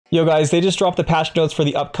Yo guys, they just dropped the patch notes for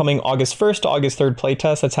the upcoming August 1st to August 3rd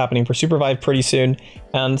playtest that's happening for SUPERVIVE pretty soon,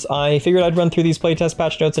 and I figured I'd run through these playtest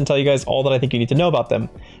patch notes and tell you guys all that I think you need to know about them.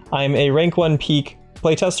 I'm a rank 1 peak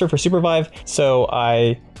playtester for SUPERVIVE, so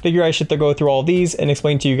I figure I should go through all of these and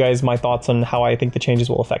explain to you guys my thoughts on how I think the changes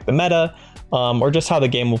will affect the meta, or just how the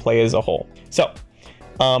game will play as a whole. So,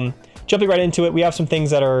 jumping right into it, we have some things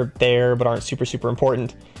that are there but aren't super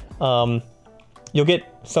important. You'll get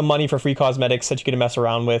some money for free cosmetics that you get to mess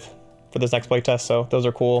around with for this next playtest, so those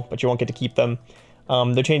are cool, but you won't get to keep them.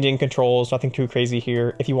 They're changing controls, nothing too crazy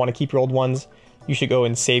here. If you want to keep your old ones, you should go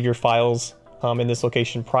and save your files in this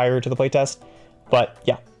location prior to the playtest. But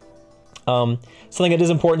yeah, something that is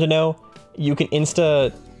important to know, you can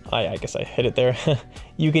I guess I hit it there.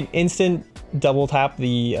 You can instant double tap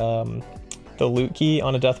the loot key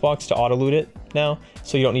on a death box to auto loot it now,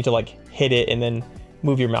 so you don't need to like hit it and then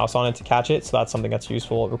move your mouse on it to catch it. So that's something that's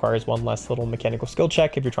useful. It requires one less little mechanical skill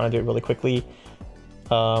check if you're trying to do it really quickly.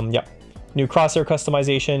 Yeah, new crosshair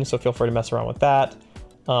customization, so feel free to mess around with that.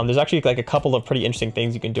 There's actually like a couple of pretty interesting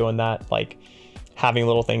things you can do in that, like having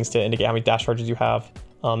little things to indicate how many dash charges you have,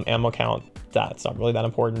 ammo count. That's not really that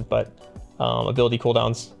important, but ability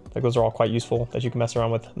cooldowns, like those are all quite useful that you can mess around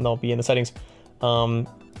with, and they'll be in the settings.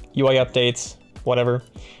 UI updates, whatever.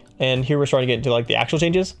 And here we're starting to get into like the actual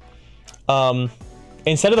changes.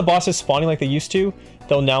 Instead of the bosses spawning like they used to,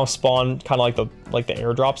 they'll now spawn kind of like the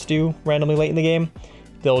airdrops do randomly late in the game.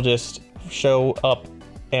 They'll just show up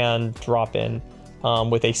and drop in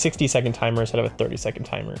with a 60-second timer instead of a 30-second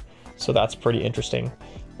timer. So that's pretty interesting.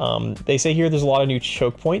 They say here there's a lot of new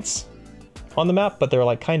choke points on the map, but they're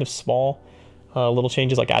like kind of small. Little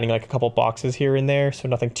changes like adding like a couple boxes here and there, so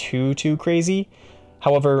nothing too crazy.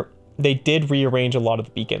 However, they did rearrange a lot of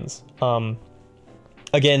the beacons.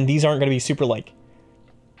 Again, these aren't going to be super like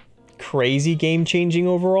crazy game changing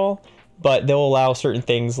overall, but they'll allow certain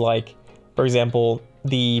things like, for example,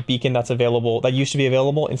 the beacon that's available, that used to be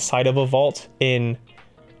available inside of a vault in,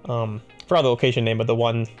 forgot the location name, but the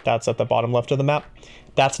one that's at the bottom left of the map,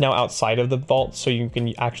 that's now outside of the vault, so you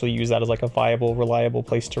can actually use that as like a viable, reliable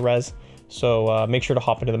place to res. So make sure to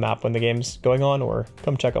hop into the map when the game's going on, or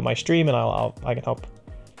come check out my stream and I can help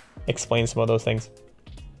explain some of those things.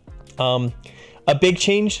 A big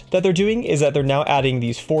change that they're doing is that they're now adding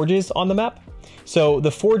these forges on the map. So the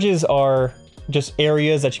forges are just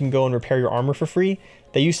areas that you can go and repair your armor for free.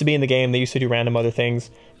 They used to be in the game, they used to do random other things,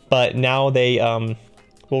 but now they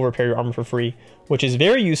will repair your armor for free, which is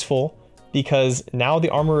very useful because now the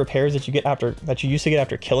armor repairs that you used to get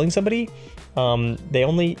after killing somebody, they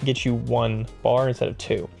only get you 1 bar instead of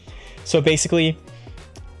 2. So basically,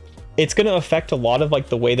 it's going to affect a lot of like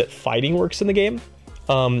the way that fighting works in the game.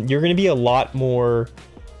 You're going to be a lot more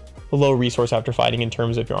low resource after fighting in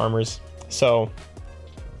terms of your armors. So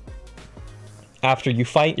after you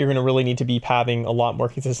fight, you're going to really need to be pathing a lot more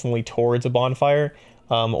consistently towards a bonfire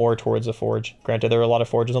or towards a forge. Granted, there are a lot of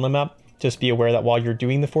forges on the map. Just be aware that while you're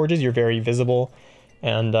doing the forges, you're very visible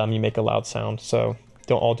and you make a loud sound. So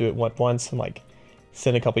don't all do it at once, and like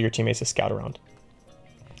send a couple of your teammates to scout around.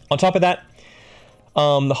 On top of that,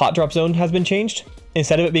 the hot drop zone has been changed.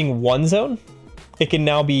 Instead of it being 1 zone, it can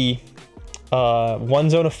now be 1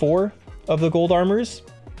 zone of 4 of the gold armors,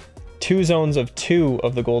 2 zones of 2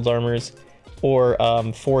 of the gold armors, or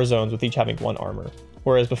 4 zones with each having 1 armor.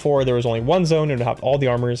 Whereas before there was only 1 zone, and it would have all the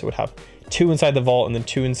armors, it would have 2 inside the vault and then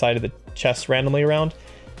 2 inside of the chest randomly around.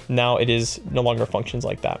 Now it is no longer functions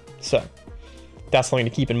like that. So that's something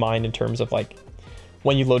to keep in mind in terms of like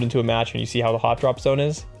when you load into a match and you see how the hot drop zone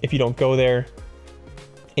is. If you don't go there,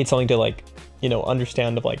 it's something to like, you know,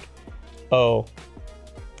 understand of like, oh,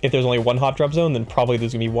 if there's only 1 hot drop zone, then probably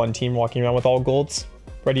there's gonna be 1 team walking around with all golds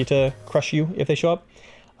ready to crush you if they show up.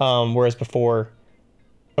 Whereas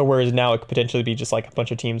now it could potentially be just like a bunch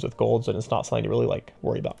of teams with golds, and it's not something to really like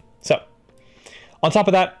worry about. So on top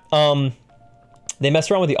of that, they messed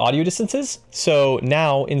around with the audio distances. So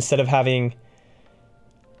now instead of the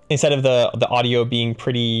audio being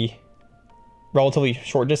pretty relatively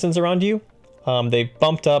short distance around you, they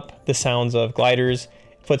bumped up the sounds of gliders,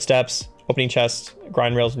 footsteps, opening chests,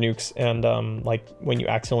 grind rails, nukes, and like when you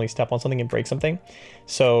accidentally step on something and break something.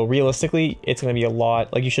 So realistically, it's going to be a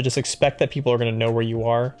lot, like you should just expect that people are going to know where you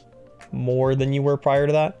are more than you were prior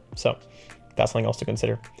to that. So that's something else to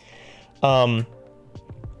consider.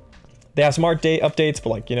 They have some art updates, but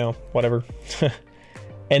like, you know, whatever.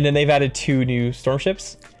 And then they've added 2 new storm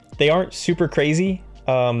ships. They aren't super crazy.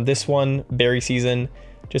 This one, berry season,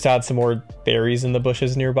 just add some more berries in the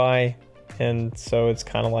bushes nearby. And so it's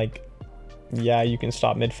kind of like, yeah, you can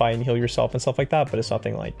stop mid-fight and heal yourself and stuff like that, but it's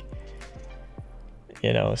nothing like,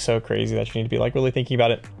 you know, so crazy that you need to be like really thinking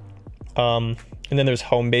about it. And then there's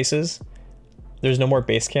home bases. There's no more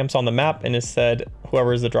base camps on the map, and instead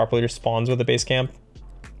whoever is the drop leader spawns with a base camp.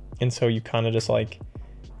 And so you kind of just like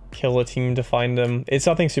kill a team to find them. It's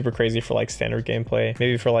nothing super crazy for like standard gameplay.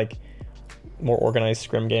 Maybe for like more organized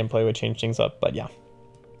scrim gameplay would change things up, but yeah,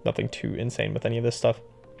 nothing too insane with any of this stuff.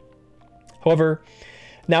 However,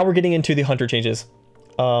 now we're getting into the hunter changes.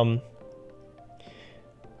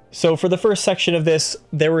 So for the first section of this,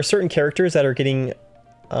 there were certain characters that are getting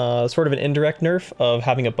sort of an indirect nerf of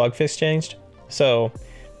having a bug fix changed. So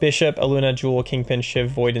Bishop, Aluna, Jewel, Kingpin,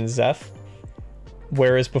 Shiv, Void, and Zeph.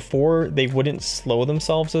 Whereas before, they wouldn't slow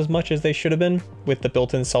themselves as much as they should have been with the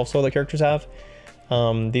built-in self-slow that characters have.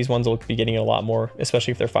 These ones will be getting a lot more,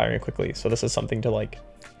 especially if they're firing quickly. So this is something to like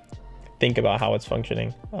think about how it's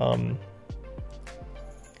functioning. And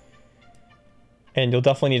you'll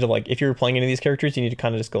definitely need to like, if you're playing any of these characters, you need to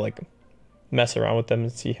kind of just go like mess around with them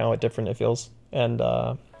and see how different it feels. And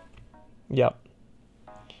yeah.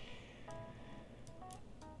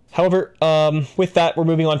 However, with that, we're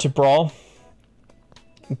moving on to Brawl.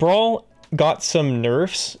 Brawl got some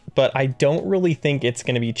nerfs, but I don't really think it's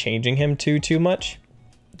going to be changing him too much.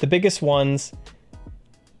 The biggest ones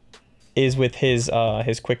is with his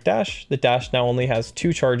quick dash. The dash now only has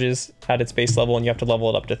 2 charges at its base level, and you have to level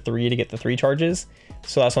it up to 3 to get the 3 charges.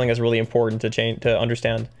 So that's something that's really important to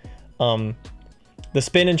understand. The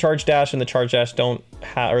spin and charge dash and the charge dash don't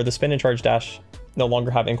have, or the spin and charge dash no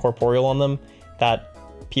longer have incorporeal on them. That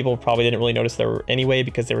people probably didn't really notice there anyway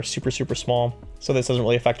because they were super small. So this doesn't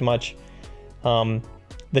really affect much.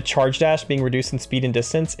 The charge dash being reduced in speed and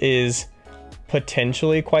distance is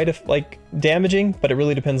potentially quite like damaging, but it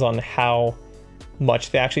really depends on how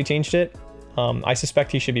much they actually changed it. I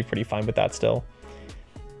suspect he should be pretty fine with that still.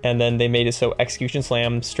 And then they made it so execution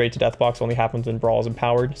slam straight to death box only happens when Brawl is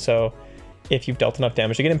empowered. So if you've dealt enough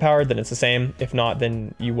damage to get empowered, then it's the same. If not,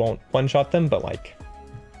 then you won't one-shot them, but like,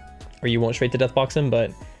 or you won't straight to death box them,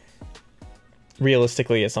 but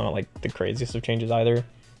realistically, it's not like the craziest of changes either.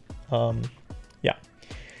 Yeah.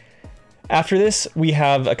 After this, we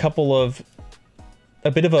have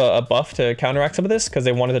a bit of a buff to counteract some of this, because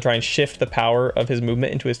they wanted to try and shift the power of his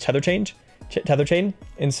movement into his tether chain.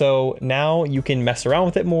 And so now you can mess around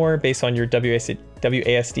with it more based on your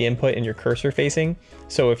WASD input and your cursor facing.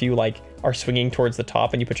 So if you like are swinging towards the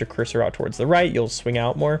top and you put your cursor out towards the right, you'll swing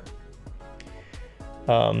out more.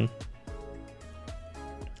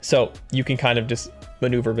 So you can kind of just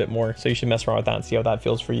maneuver a bit more. So you should mess around with that and see how that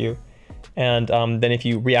feels for you. And then if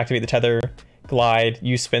you reactivate the tether, glide,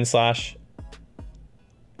 use spin slash,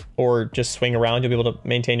 or just swing around, you'll be able to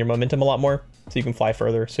maintain your momentum a lot more. So you can fly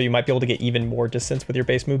further. So you might be able to get even more distance with your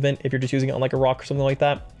base movement if you're just using it on like a rock or something like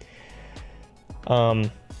that. And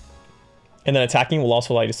then attacking will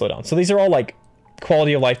also allow you to slow down. So these are all like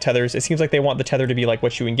quality of life tethers. It seems like they want the tether to be like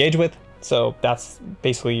what you engage with. So that's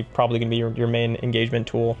basically probably going to be your main engagement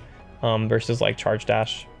tool versus like charge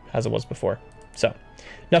dash as it was before. So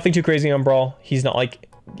nothing too crazy on Brawl. He's not like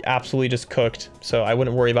absolutely just cooked. So I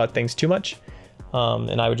wouldn't worry about things too much.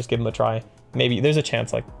 And I would just give him a try. Maybe there's a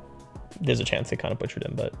chance they kind of butchered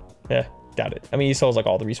him, but yeah, doubt it. I mean, he still has like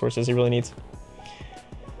all the resources he really needs.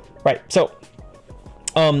 Right. So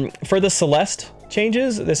for the Celeste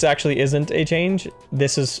changes, this actually isn't a change.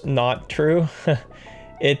 This is not true.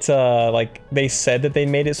 It's like they said that they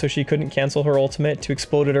made it so she couldn't cancel her ultimate to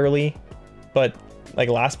explode it early, but like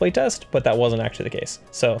last playtest, but that wasn't actually the case.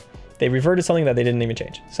 So they reverted something that they didn't even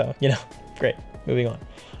change. So, you know, great. Moving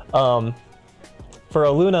on. For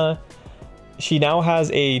Aluna, she now has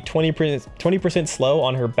a 20% slow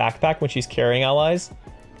on her backpack when she's carrying allies.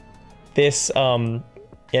 This, and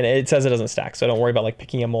it says it doesn't stack, so don't worry about like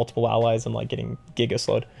picking up multiple allies and like getting giga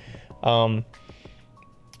slowed.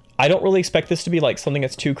 I don't really expect this to be like something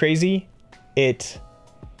that's too crazy.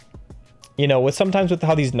 You know, sometimes with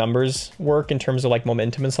how these numbers work in terms of like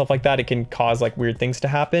momentum and stuff like that, it can cause like weird things to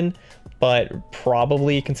happen. But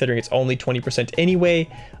probably considering it's only 20% anyway,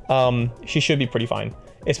 she should be pretty fine.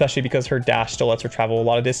 Especially because her dash still lets her travel a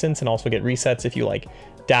lot of distance and also get resets if you like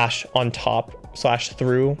dash on top /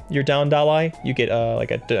 through your downed ally. You get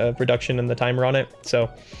like a reduction in the timer on it. So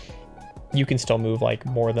you can still move like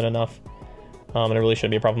more than enough. And it really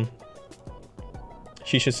shouldn't be a problem.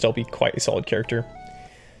 She should still be quite a solid character.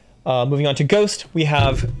 Moving on to Ghost, we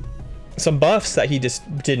have some buffs that he just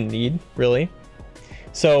didn't need, really.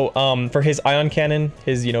 So for his ion cannon,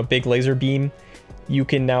 his big laser beam, you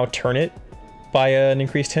can now turn it by an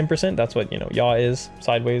increased 10%. That's what yaw is,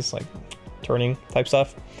 sideways, like turning type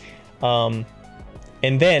stuff. And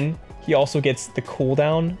then he also gets the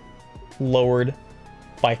cooldown lowered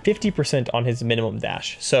by 50% on his minimum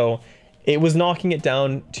dash. So it was knocking it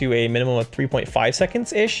down to a minimum of 3.5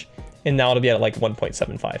 seconds ish, and now it'll be at like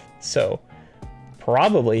 1.75. So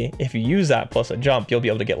probably if you use that plus a jump, you'll be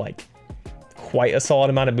able to get like quite a solid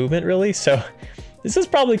amount of movement, really. So this is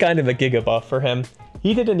probably kind of a giga buff for him.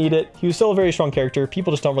 He didn't need it. He was still a very strong character.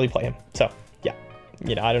 People just don't really play him. So yeah,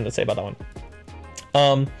 you know, I don't know what to say about that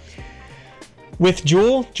one. With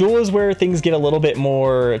Jewel is where things get a little bit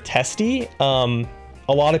more testy. A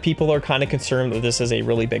lot of people are kind of concerned that this is a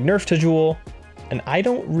really big nerf to Jewel, and I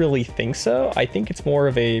don't really think so. I think it's more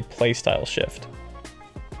of a playstyle shift.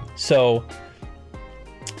 So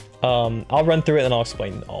I'll run through it and I'll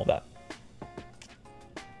explain all of that.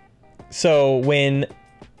 So when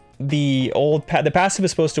the passive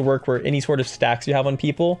is supposed to work where any sort of stacks you have on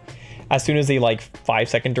people, as soon as the like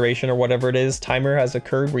 5-second duration or whatever it is timer has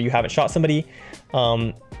occurred where you haven't shot somebody,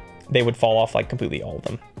 they would fall off like completely, all of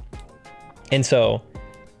them. And so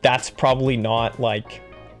that's probably not like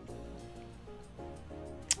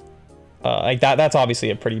that's obviously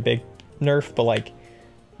a pretty big nerf, but like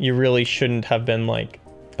you really shouldn't have been like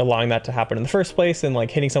allowing that to happen in the first place, and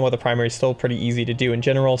like hitting someone with a primary is still pretty easy to do in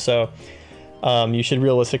general. So you should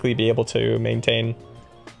realistically be able to maintain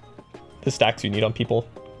the stacks you need on people.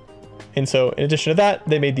 And so in addition to that,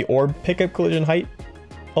 they made the orb pickup collision height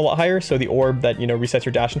a lot higher. So the orb that, you know, resets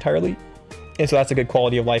your dash entirely. And so that's a good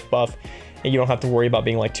quality of life buff. And you don't have to worry about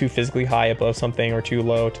being like too physically high above something or too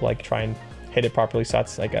low to like try and hit it properly. So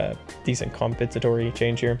that's like a decent compensatory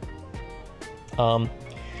change here.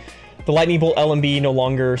 The lightning bolt LMB no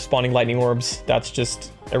longer spawning lightning orbs. That's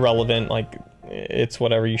just irrelevant. Like it's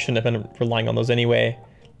whatever. You shouldn't have been relying on those anyway.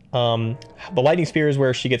 The lightning spear is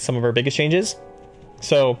where she gets some of her biggest changes.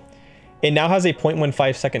 So it now has a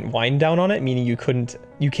 0.15 second wind down on it, meaning you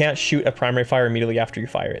can't shoot a primary fire immediately after you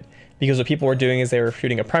fire it. Because what people were doing is they were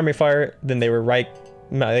shooting a primary fire, then they were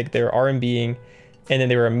they were RMBing, and then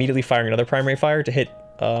they were immediately firing another primary fire to hit,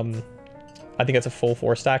 I think it's a full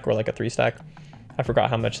 4 stack or like a 3 stack. I forgot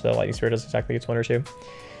how much the lightning spear does exactly. It's 1 or 2.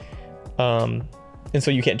 And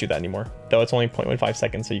so you can't do that anymore, though it's only 0.15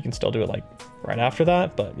 seconds, so you can still do it like right after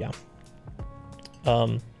that. But yeah,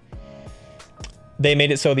 they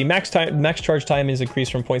made it so the max charge time is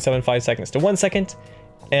increased from 0.75 seconds to 1 second,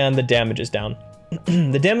 and the damage is down.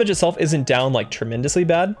 The damage itself isn't down like tremendously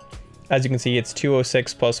bad. As you can see, it's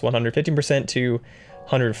 206 plus 115% to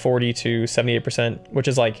 140 to 78%, which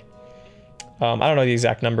is like, I don't know the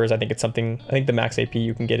exact numbers. I think it's something, I think the max AP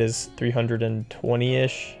you can get is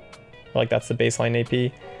 320-ish. Like that's the baseline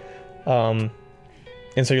AP.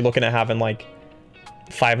 And so you're looking at having like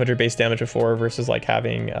 500 base damage before versus like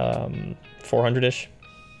having 400-ish,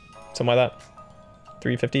 something like that.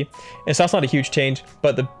 350. And so that's not a huge change,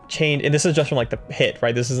 but the change, and this is just from like the hit,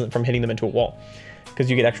 right? This isn't from hitting them into a wall, because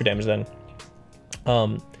you get extra damage then.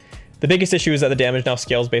 The biggest issue is that the damage now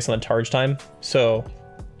scales based on the charge time. So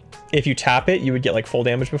if you tap it, you would get like full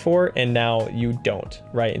damage before, and now you don't,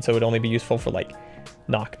 right? And so it would only be useful for like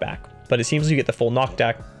knockback, but it seems you get the full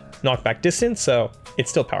knockback distance, so it's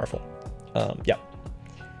still powerful. Yeah.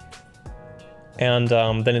 And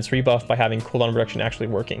then it's rebuffed by having cooldown reduction actually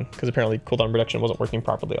working, because apparently cooldown reduction wasn't working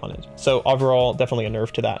properly on it. So overall, definitely a nerf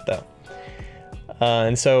to that though.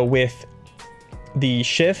 And so with the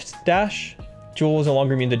shift dash, Jewel is no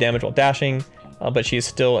longer immune to damage while dashing, but she is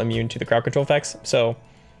still immune to the crowd control effects. So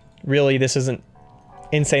really, this isn't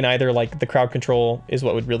insane either. Like the crowd control is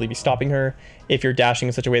what would really be stopping her. If you're dashing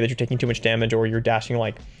in such a way that you're taking too much damage, or you're dashing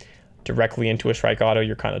like directly into a strike auto,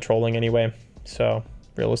 you're kind of trolling anyway. So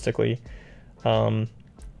realistically, and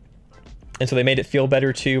so they made it feel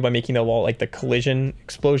better too by making the wall, like the collision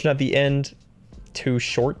explosion at the end, too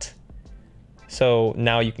short. So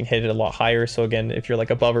now you can hit it a lot higher. So again, if you're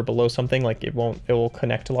like above or below something, like it will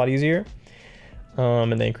connect a lot easier.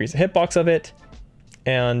 And they increase the hitbox of it.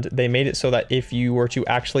 And they made it so that if you were to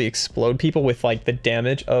actually explode people with like the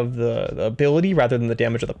damage of the ability rather than the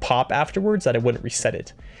damage of the pop afterwards, that it wouldn't reset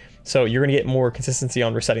it. So you're gonna get more consistency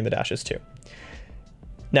on resetting the dashes too.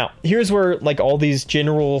 Now, here's where like all these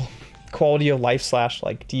general quality of life /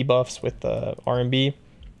 like debuffs with the RMB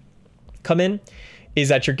come in, is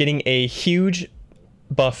that you're getting a huge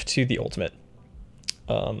buff to the ultimate.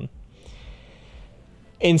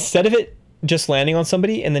 Instead of it just landing on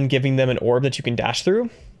somebody and then giving them an orb that you can dash through,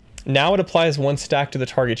 now it applies 1 stack to the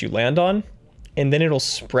target you land on, and then it'll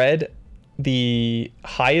spread the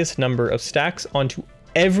highest number of stacks onto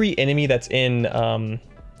every enemy that's in,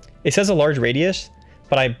 it says a large radius,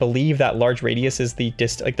 but I believe that large radius is the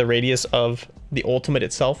radius of the ultimate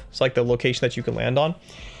itself. So like the location that you can land on.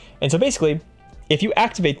 And so basically, if you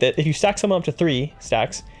activate that, if you stack someone up to 3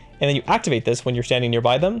 stacks, and then you activate this when you're standing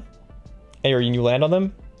nearby them, or you land on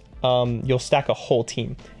them, you'll stack a whole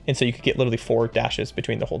team. And so you could get literally 4 dashes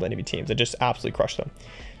between the whole enemy teams and just absolutely crush them.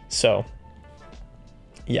 So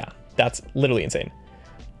yeah, that's literally insane.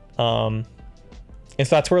 And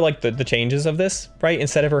so that's where like the changes of this, right?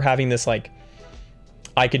 Instead of her having this like,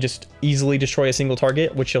 I could just easily destroy a single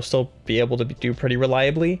target, which she'll still be able to do pretty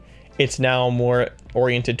reliably. It's now more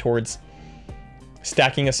oriented towards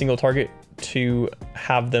stacking a single target to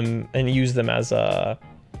have them and use them as a,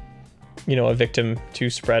 you know, a victim to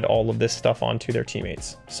spread all of this stuff onto their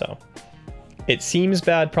teammates. So it seems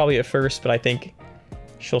bad probably at first, but I think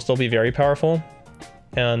she'll still be very powerful.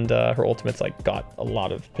 And her ultimate's like got a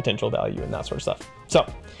lot of potential value and that sort of stuff. So,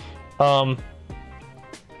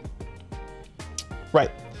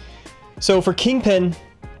 right. So for Kingpin,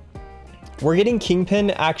 we're getting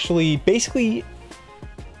Kingpin actually basically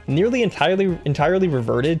nearly entirely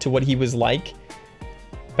reverted to what he was like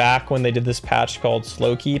back when they did this patch called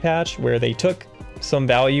Slow Key patch, where they took some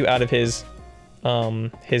value out of his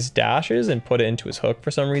dashes and put it into his hook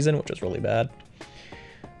for some reason, which was really bad.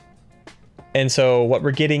 And so what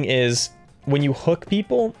we're getting is when you hook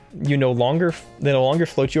people, they no longer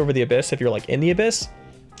float you over the abyss if you're like in the abyss.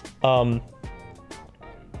 So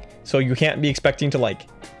you can't be expecting to like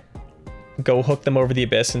go hook them over the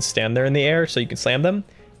abyss and stand there in the air so you can slam them.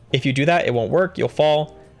 If you do that, it won't work. You'll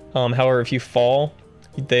fall. However, if you fall,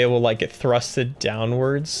 they will like get thrusted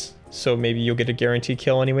downwards. So maybe you'll get a guaranteed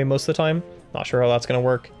kill anyway most of the time. Not sure how that's gonna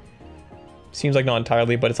work. Seems like not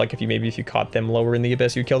entirely, but it's like if you caught them lower in the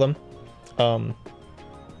abyss, you'd kill them.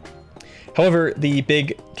 However, the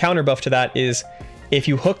big counter buff to that is if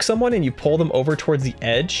you hook someone and you pull them over towards the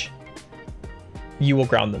edge, you will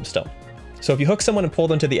ground them still. So if you hook someone and pull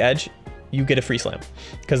them to the edge, you get a free slam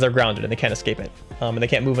because they're grounded and they can't escape it. And they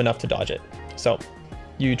can't move enough to dodge it. So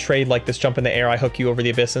you trade like this jump in the air, I hook you over the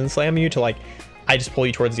abyss and slam you, to like, I just pull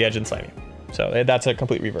you towards the edge and slam you. So that's a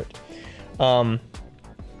complete revert.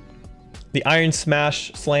 The Iron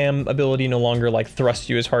Smash Slam ability no longer like thrusts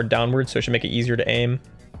you as hard downwards, so it should make it easier to aim.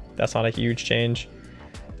 That's not a huge change.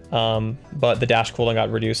 But the dash cooldown got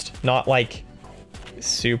reduced. Not like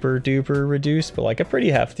super duper reduced, but like a pretty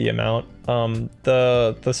hefty amount.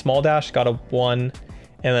 The small dash got a 1 and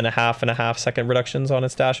then a half and a half second reductions on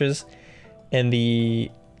its dashes. And the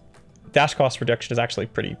dash cost reduction is actually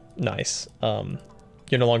pretty nice.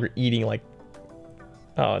 You're no longer eating like,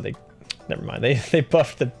 oh, never mind. They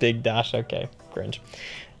buffed the big dash. Okay, cringe.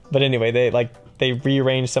 But anyway, they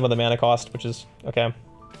rearranged some of the mana cost, which is okay,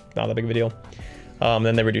 not that big of a deal.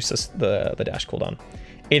 Then they reduced the dash cooldown.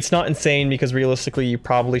 It's not insane because realistically, you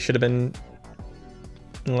probably should have been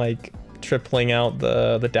like tripling out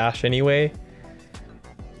the dash anyway.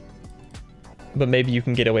 But maybe you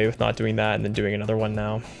can get away with not doing that and then doing another one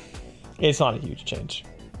now. It's not a huge change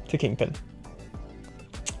to Kingpin.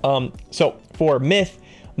 So for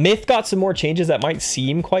Myth got some more changes that might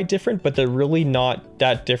seem quite different, but they're really not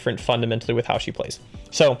that different fundamentally with how she plays.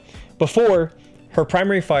 So before, her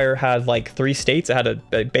primary fire had like 3 states. It had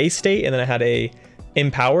a base state, and then it had a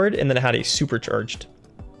empowered, and then it had a supercharged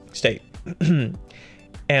state.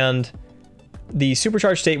 And the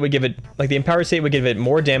supercharged state would give it, like the empowered state would give it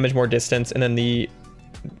more damage, more distance, and then the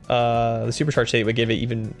supercharged state would give it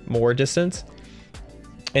even more distance.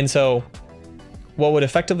 And so what would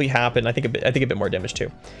effectively happen, I think a bit more damage too.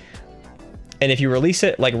 And if you release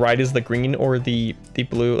it like right as the green or the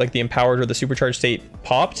blue, like the empowered or the supercharged state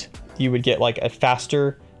popped, you would get like a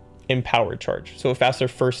faster empowered charge. So a faster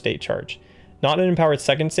first state charge. Not an empowered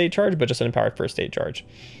second state charge, but just an empowered first state charge.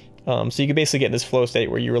 So you could basically get in this flow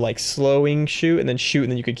state where you were like slowing shoot and then shoot,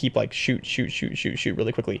 and then you could keep like shoot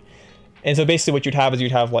really quickly. And so basically what you'd have is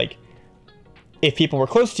you'd have like, if people were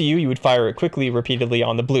close to you, you would fire it quickly, repeatedly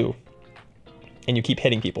on the blue. And you keep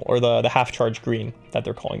hitting people, or the half charge green that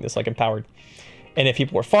they're calling this, like empowered. And if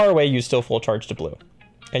people were far away, you still full charge to blue.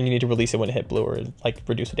 And you need to release it when it hit blue, or like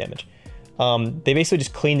reduce the damage. They basically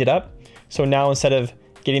just cleaned it up. So now instead of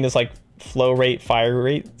getting this like flow rate, fire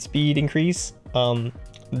rate, speed increase,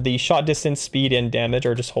 the shot distance, speed, and damage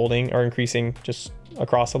are just increasing just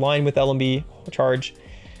across the line with LMB charge.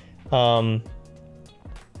 And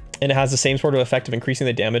it has the same sort of effect of increasing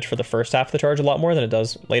the damage for the first half of the charge a lot more than it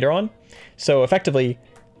does later on. So effectively,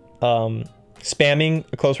 spamming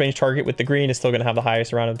a close range target with the green is still going to have the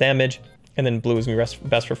highest amount of damage, and then blue is going to be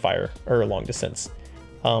best for fire or long distance.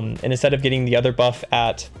 And instead of getting the other buff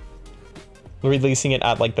at releasing it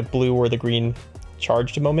at like the blue or the green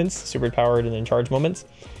charged moments, super powered and then charged moments,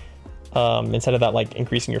 instead of that like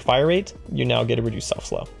increasing your fire rate, you now get a reduced self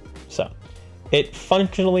slow. So it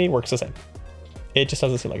functionally works the same. It just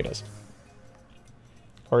doesn't seem like it does.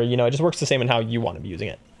 Or, you know, it just works the same in how you want to be using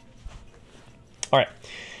it. All right.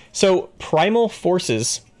 So Primal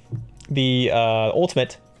Forces, the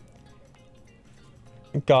ultimate,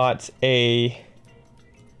 got a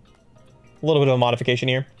a little bit of a modification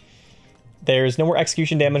here. There's no more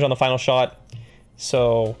execution damage on the final shot,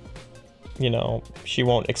 so, you know, she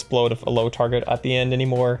won't explode a low target at the end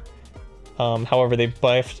anymore. However, they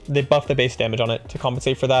buffed the base damage on it to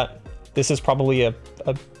compensate for that. This is probably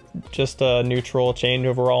just a neutral change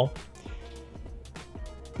overall.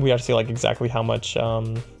 We have to see like exactly how much,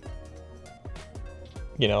 you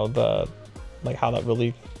know, like how that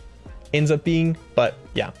really ends up being. But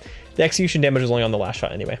yeah, the execution damage is only on the last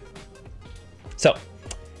shot anyway. So,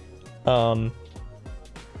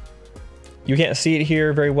 you can't see it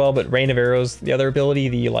here very well, but Rain of Arrows, the other ability,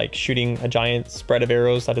 the like shooting a giant spread of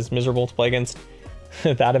arrows that is miserable to play against,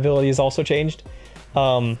 that ability is also changed.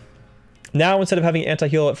 Now instead of having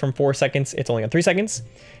anti-heal from 4 seconds, it's only on 3 seconds.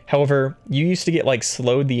 However, you used to get like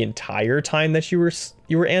slowed the entire time that you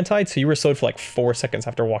were anti'd, so you were slowed for like 4 seconds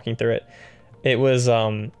after walking through it. It was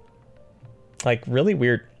like really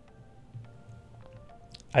weird.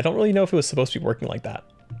 I don't really know if it was supposed to be working like that.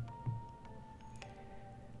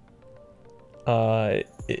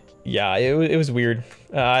 Yeah, it was weird.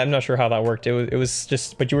 I'm not sure how that worked. It was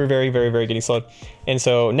just, but you were very, very, very getting slowed. And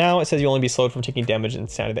so now it says you only be slowed from taking damage in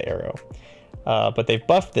Sound of the Arrow. But they've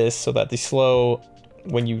buffed this so that the slow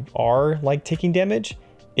when you are like taking damage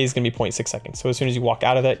is going to be 0.6 seconds. So as soon as you walk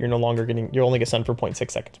out of that, you're no longer you'll only get stunned for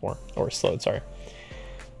 0.6 seconds more, or slowed, sorry.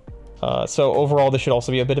 So overall, this should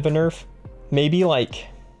also be a bit of a nerf. Maybe like,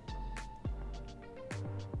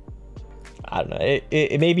 I don't know,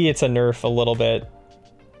 maybe it's a nerf a little bit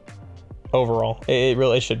overall. It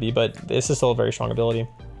really should be, but this is still a very strong ability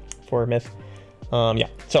for Myth. Yeah,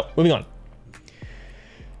 so moving on.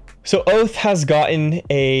 So Oath has gotten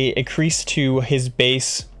a increase to his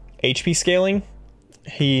base HP scaling.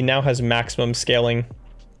 He now has maximum scaling.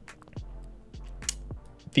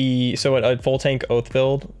 So a full tank Oath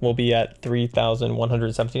build will be at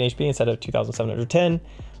 3,117 HP instead of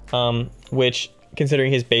 2,710, which,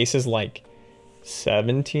 considering his base is like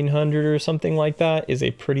 1,700 or something like that, is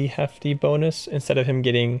a pretty hefty bonus. Instead of him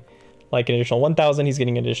getting like an additional 1,000, he's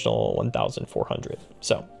getting an additional 1,400.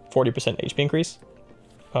 So 40% HP increase,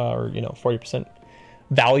 or, you know, 40%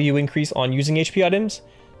 value increase on using HP items.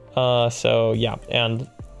 So yeah, and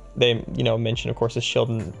they, you know, mention, of course, his shield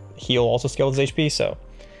and heal also scaled his HP, so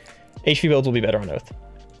HP builds will be better on Oath.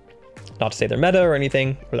 Not to say they're meta or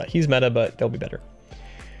anything, or that he's meta, but they'll be better.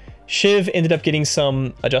 Shiv ended up getting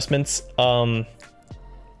some adjustments. There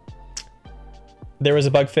was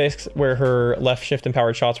a bug fix where her left shift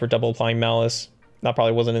empowered shots were double applying malice. That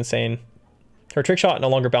probably wasn't insane. Her trick shot no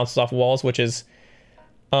longer bounces off walls, which is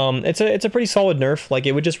it's a pretty solid nerf. Like,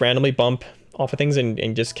 it would just randomly bump off of things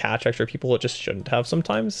and just catch extra people it just shouldn't have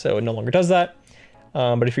sometimes, so it no longer does that.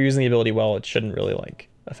 But if you're using the ability well, it shouldn't really like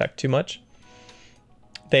affect too much.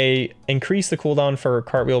 They increase the cooldown for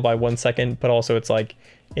cartwheel by 1 second, but also it's like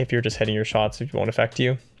if you're just hitting your shots, it won't affect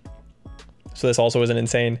you. So this also isn't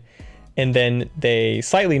insane. And then they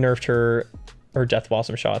slightly nerfed her Death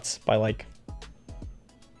Blossom shots by like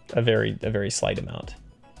a very slight amount,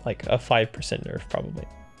 like a 5% nerf probably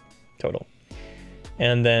total.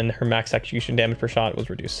 And then her max execution damage per shot was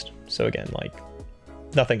reduced. So again, like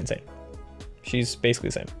nothing insane. She's basically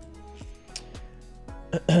the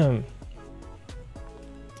same.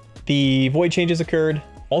 The void changes occurred.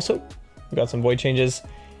 Also, we got some void changes.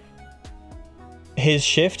 His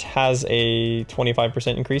shift has a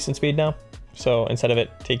 25% increase in speed now. So instead of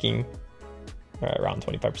it taking around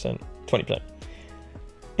 20%,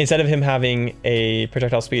 instead of him having a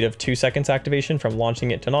projectile speed of 2 seconds activation from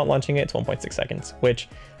launching it to not launching it, it's 1.6 seconds, which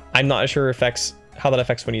I'm not sure how that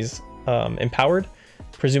affects when he's empowered.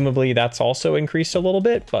 Presumably that's also increased a little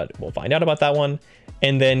bit, but we'll find out about that one.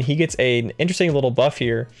 And then he gets an interesting little buff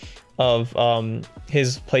here of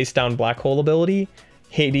his place down black hole ability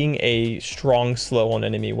hitting a strong slow on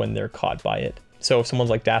enemy when they're caught by it. So if someone's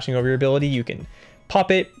like dashing over your ability, you can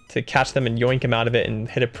pop it to catch them and yoink them out of it and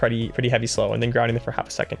hit a pretty heavy slow and then grounding them for half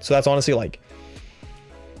a second. So that's honestly like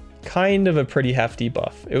kind of a pretty hefty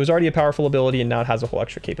buff. It was already a powerful ability and now it has a whole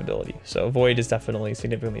extra capability. So Void is definitely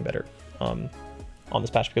significantly better on this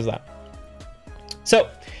patch because of that. So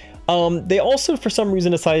they also for some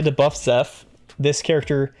reason decided to buff Zeph. This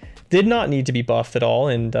character did not need to be buffed at all,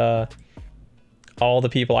 and all the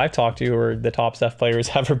people I've talked to, or the top Zeph players,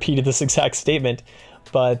 have repeated this exact statement.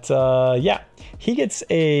 But yeah, he gets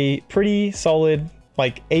a pretty solid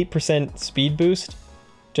like 8% speed boost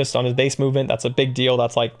just on his base movement. That's a big deal.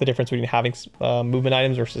 That's like the difference between having movement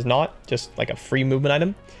items versus not, just like a free movement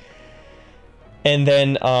item. And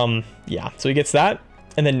then yeah, so he gets that.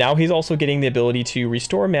 And then now he's also getting the ability to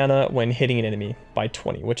restore mana when hitting an enemy by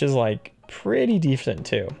 20, which is like pretty decent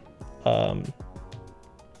too.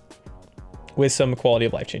 With some quality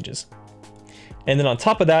of life changes. And then on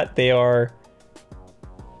top of that, they are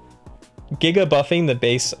giga buffing the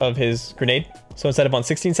base of his grenade. So instead of on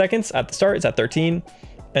 16 seconds at the start, it's at 13.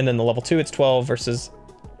 And then the level 2, it's 12 versus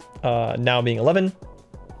now being 11.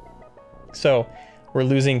 So we're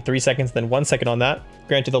losing 3 seconds, then 1 second on that.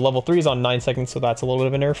 Granted, the level 3 is on 9 seconds, so that's a little bit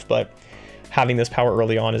of a nerf, but having this power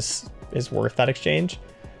early on is worth that exchange.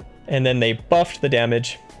 And then they buffed the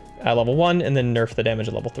damage at level 1 and then nerfed the damage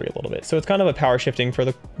at level 3 a little bit. So it's kind of a power shifting for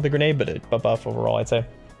the grenade, but a buff overall, I'd say.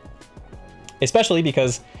 Especially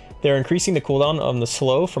because they're increasing the cooldown on the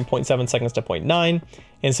slow from 0.7 seconds to 0.9.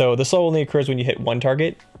 And so the slow only occurs when you hit one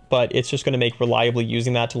target, but it's just going to make reliably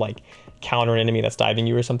using that to like counter an enemy that's diving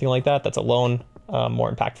you or something like that. That's alone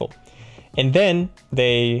more impactful. And then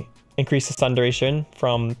they increase the stun duration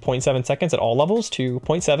from 0.7 seconds at all levels to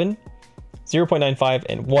 0.7, 0.95,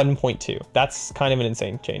 and 1.2. That's kind of an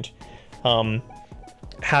insane change.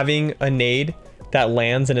 Having a nade that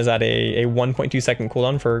lands and is at a 1.2 second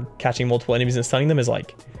cooldown for catching multiple enemies and stunning them is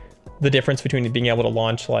like the difference between being able to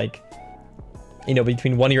launch like, you know,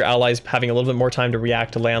 between one of your allies having a little bit more time to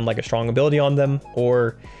react to land like a strong ability on them,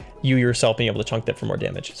 or you yourself being able to chunk that for more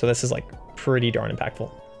damage. So this is like pretty darn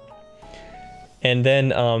impactful. And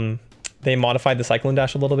then they modified the cyclone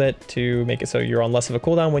dash a little bit to make it so you're on less of a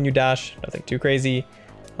cooldown when you dash, nothing too crazy.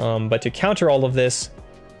 But to counter all of this,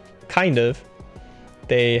 kind of,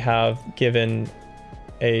 they have given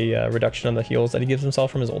a reduction on the heals that he gives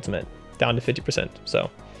himself from his ultimate down to 50%. So,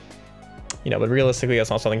 you know, but realistically, that's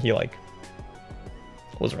not something he like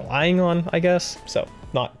was relying on, I guess. So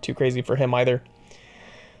not too crazy for him either.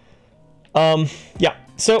 Yeah,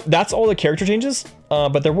 so that's all the character changes,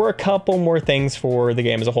 but there were a couple more things for the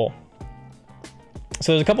game as a whole.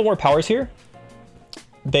 So there's a couple more powers here.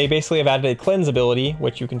 They basically have added a cleanse ability,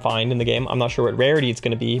 which you can find in the game. I'm not sure what rarity it's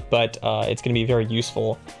going to be, but it's going to be very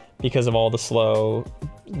useful because of all the slow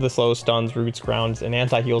stuns, roots, grounds, and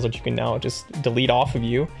anti-heals that you can now just delete off of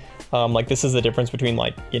you. Like this is the difference between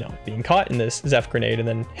like, you know, being caught in this Zeph grenade and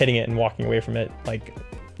then hitting it and walking away from it, like,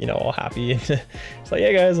 you know, all happy. It's like,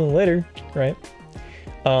 hey guys, later, right?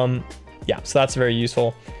 Yeah, so that's very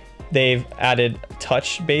useful. They've added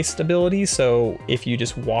touch-based abilities, so if you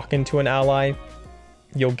just walk into an ally,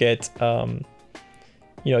 you'll get, you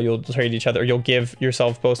know, you'll trade each other, or you'll give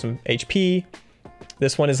yourself both some HP.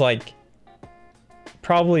 This one is like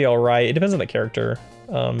probably all right. It depends on the character,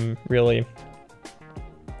 really.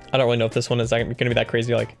 I don't really know if this one is going to be that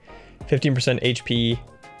crazy. Like 15% HP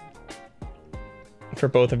for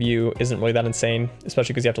both of you isn't really that insane,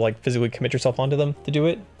 especially because you have to like physically commit yourself onto them to do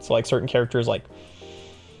it. So like certain characters, like,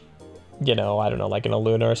 you know, I don't know, like an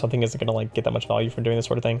Aluna or something isn't going to like get that much value from doing this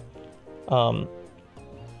sort of thing.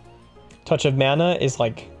 Touch of Mana is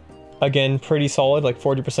like, again, pretty solid. Like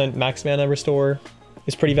 40% max mana restore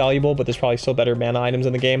is pretty valuable, but there's probably still better mana items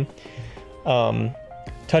in the game.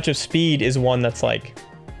 Touch of Speed is one that's like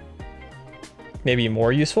maybe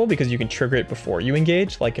more useful because you can trigger it before you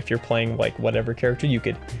engage. Like if you're playing like whatever character, you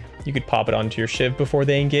could pop it onto your Shiv before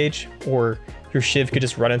they engage, or your Shiv could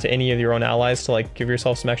just run into any of your own allies to like give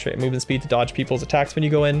yourself some extra movement speed to dodge people's attacks when you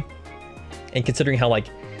go in. And considering how like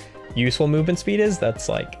useful movement speed is, that's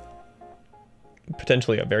like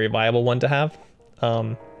potentially a very viable one to have.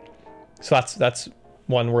 So that's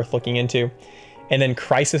one worth looking into. And then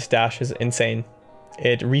Crisis Dash is insane.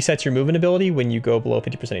 It resets your movement ability when you go below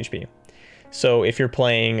 50% HP. So if you're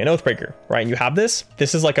playing an Oathbreaker, right, and you have this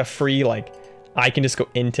is like a free, like, I can just go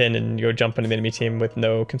intin and go jump into the enemy team with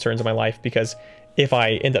no concerns in my life, because if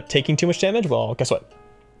I end up taking too much damage, well, guess what?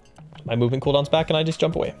 My movement cooldown's back and I just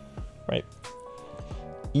jump away, right?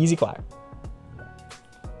 Easy clap.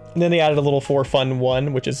 And then they added a little for fun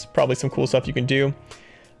one, which is probably some cool stuff you can do.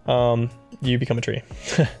 You become a tree.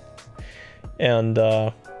 And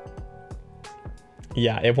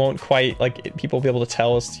yeah, it won't quite, like, people will be able to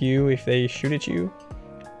tell it's you if they shoot at you,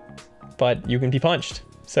 but you can be punched.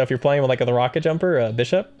 So if you're playing with like the rocket jumper, a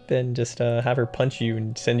bishop, then just have her punch you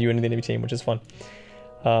and send you into the enemy team, which is fun.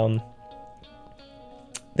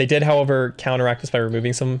 They did, however, counteract this by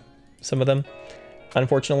removing some of them,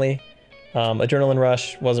 unfortunately. Adrenaline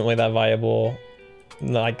Rush wasn't really that viable.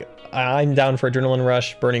 Like, I'm down for Adrenaline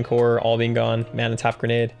Rush, Burning Core, all being gone, Mana Tap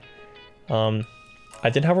Grenade. I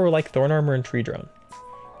did, however, like Thorn Armor and Tree Drone.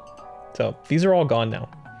 So these are all gone now.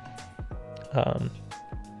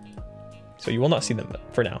 So you will not see them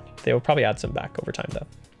for now. They will probably add some back over time though.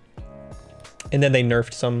 And then they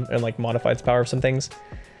nerfed some and like modified the power of some things.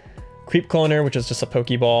 Creep Cloner, which is just a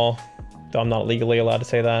Pokeball, though I'm not legally allowed to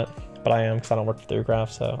say that, but I am because I don't work for Theorycraft,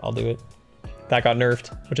 so I'll do it. That got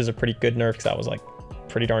nerfed, which is a pretty good nerf because that was like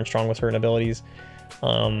pretty darn strong with certain abilities.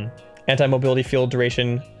 Anti-mobility field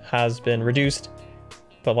duration has been reduced,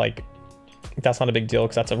 but like that's not a big deal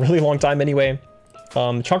because that's a really long time anyway.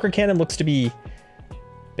 Chakra Cannon looks to be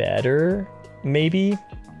better, maybe.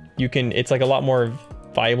 It's like a lot more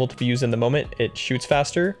viable to be used in the moment. It shoots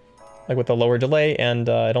faster, like with a lower delay, and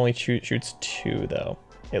it only shoots 2 though,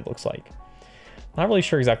 it looks like. Not really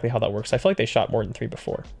sure exactly how that works. I feel like they shot more than 3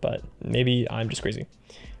 before, but maybe I'm just crazy.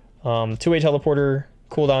 Two-way teleporter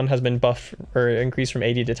cooldown has been buffed or increased from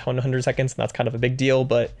 80 to 100 seconds, and that's kind of a big deal,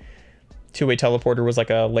 but two-way teleporter was like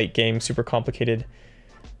a late game, super complicated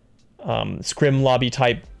scrim lobby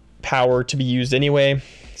type power to be used anyway,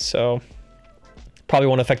 so probably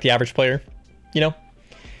won't affect the average player, you know?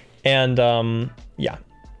 And yeah.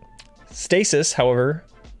 Stasis, however,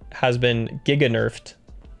 has been giga nerfed.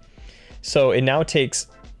 So it now takes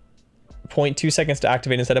 0.2 seconds to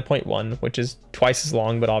activate instead of 0.1, which is twice as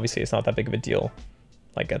long, but obviously it's not that big of a deal.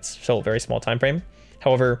 Like, that's still a very small time frame.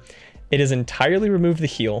 However, it has entirely removed the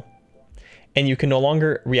heal, and you can no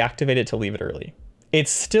longer reactivate it to leave it early.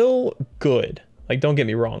 It's still good, like, don't get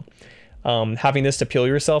me wrong. Having this to peel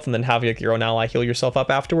yourself and then having like your own ally heal yourself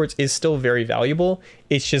up afterwards is still very valuable.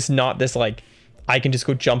 It's just not this like, I can just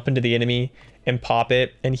go jump into the enemy and pop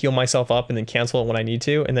it and heal myself up and then cancel it when I need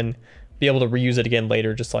to, and then be able to reuse it again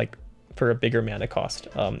later, just like for a bigger mana cost.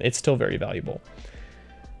 It's still very valuable.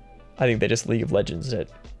 I think they just League of Legends it,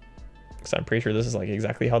 because I'm pretty sure this is like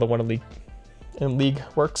exactly how the one in League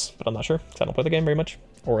works, but I'm not sure because I don't play the game very much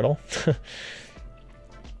or at all.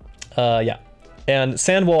 Yeah. And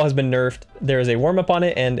Sandwall has been nerfed. There is a warm-up on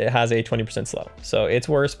it, and it has a 20% slow. So it's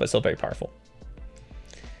worse, but still very powerful.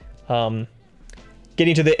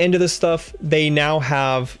 Getting to the end of this stuff, they now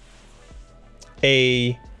have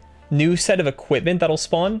a new set of equipment that'll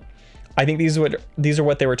spawn. I think these are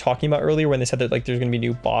what they were talking about earlier when they said that like there's going to be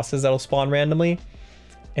new bosses that'll spawn randomly.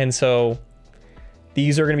 And so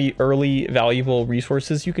these are going to be early valuable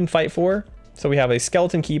resources you can fight for. So we have a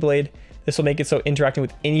skeleton keyblade. This will make it so interacting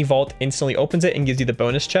with any vault instantly opens it and gives you the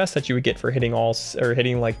bonus chest that you would get for hitting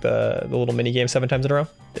hitting like the little mini game 7 times in a row.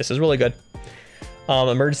 This is really good.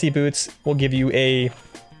 Emergency boots will give you an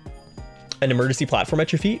emergency platform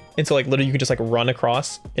at your feet, and so like literally you can just like run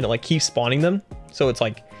across and it like keeps spawning them. So it's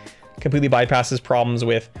like completely bypasses problems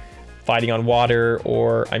with fighting on water,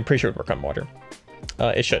 or I'm pretty sure it would work on water.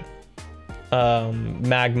 It should.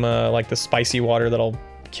 Magma, like the spicy water that'll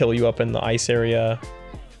kill you up in the ice area.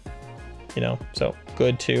 You know, so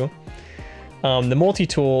good too. The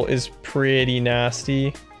multi-tool is pretty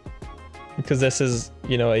nasty because this is,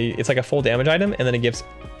 you know, it's like a full damage item, and then it gives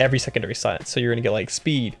every secondary stat. So you're gonna get like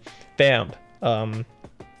speed, bam, the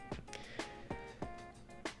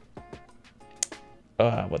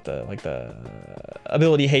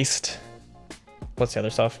ability haste. What's the other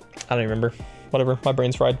stuff? I don't even remember. Whatever, my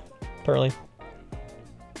brain's fried apparently.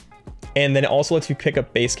 And then it also lets you pick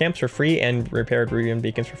up base camps for free and repaired ruin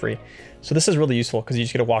beacons for free. So this is really useful because you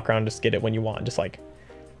just get to walk around and just get it when you want, and just like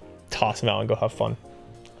toss them out and go have fun.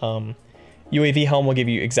 UAV helm will give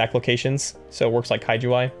you exact locations, so it works like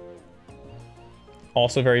Kaiju Eye.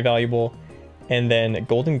 Also very valuable. And then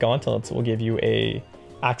golden gauntlets will give you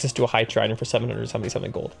access to a high trident for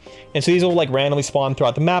 777 gold. And so these will like randomly spawn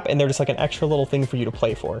throughout the map, and they're just like an extra little thing for you to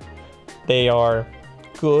play for. They are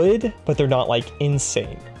good, but they're not like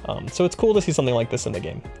insane. So it's cool to see something like this in the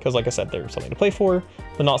game, because like I said, they're something to play for,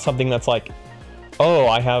 but not something that's like, oh,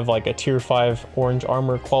 I have like a tier 5 orange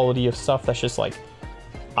armor quality of stuff that's just like,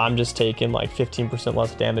 I'm just taking like 15%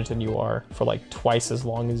 less damage than you are for like twice as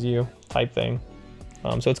long as you type thing.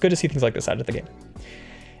 So it's good to see things like this added to the game.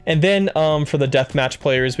 And then for the deathmatch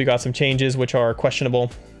players, we got some changes which are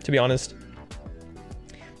questionable, to be honest.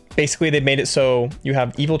 Basically, they made it so you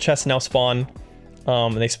have evil chests now spawn,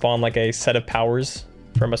 and they spawn like a set of powers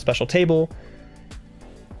from a special table,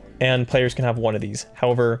 and players can have one of these.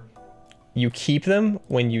 However, you keep them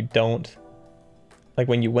when you don't, like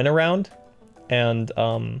when you win a round, and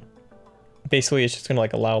basically it's just gonna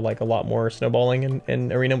like allow like a lot more snowballing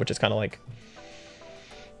in arena, which is kind of like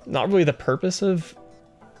not really the purpose of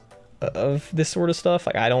this sort of stuff.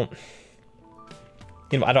 Like I don't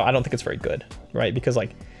think it's very good, right? Because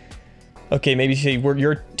like, okay, maybe say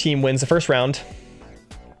your team wins the first round,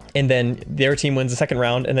 and then their team wins the second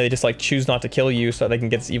round, and they just like choose not to kill you so they can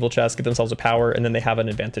get this evil chest, get themselves a power, and then they have an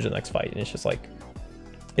advantage in the next fight. And it's just like,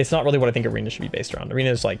 it's not really what I think arena should be based around. Arena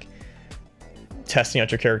is like testing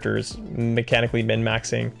out your characters, mechanically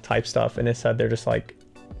min-maxing type stuff, and instead they're just like,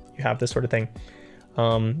 you have this sort of thing.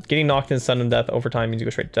 Getting knocked in sudden death over time means you go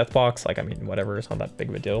straight to death box. Like, I mean, whatever, it's not that big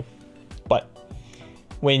of a deal. But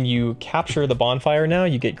when you capture the bonfire now,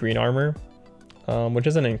 you get green armor, which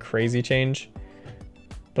isn't a crazy change,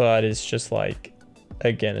 but it's just like,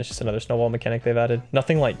 again, it's just another snowball mechanic they've added.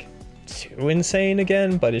 Nothing like too insane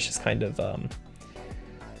again, but it's just kind of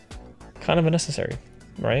unnecessary,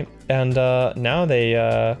 right? And now they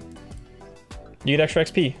you get extra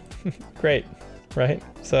XP. Great, right?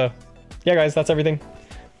 So yeah, guys, that's everything.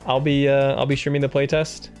 I'll be streaming the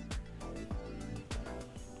playtest.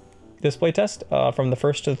 This playtest from the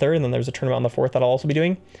 1st to the 3rd, and then there's a tournament on the 4th that I'll also be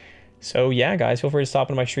doing. So yeah, guys, feel free to stop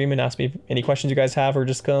into my stream and ask me any questions you guys have, or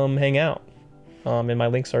just come hang out. And my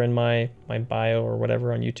links are in my bio or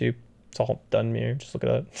whatever on YouTube. It's all done here. Just look it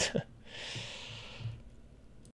up.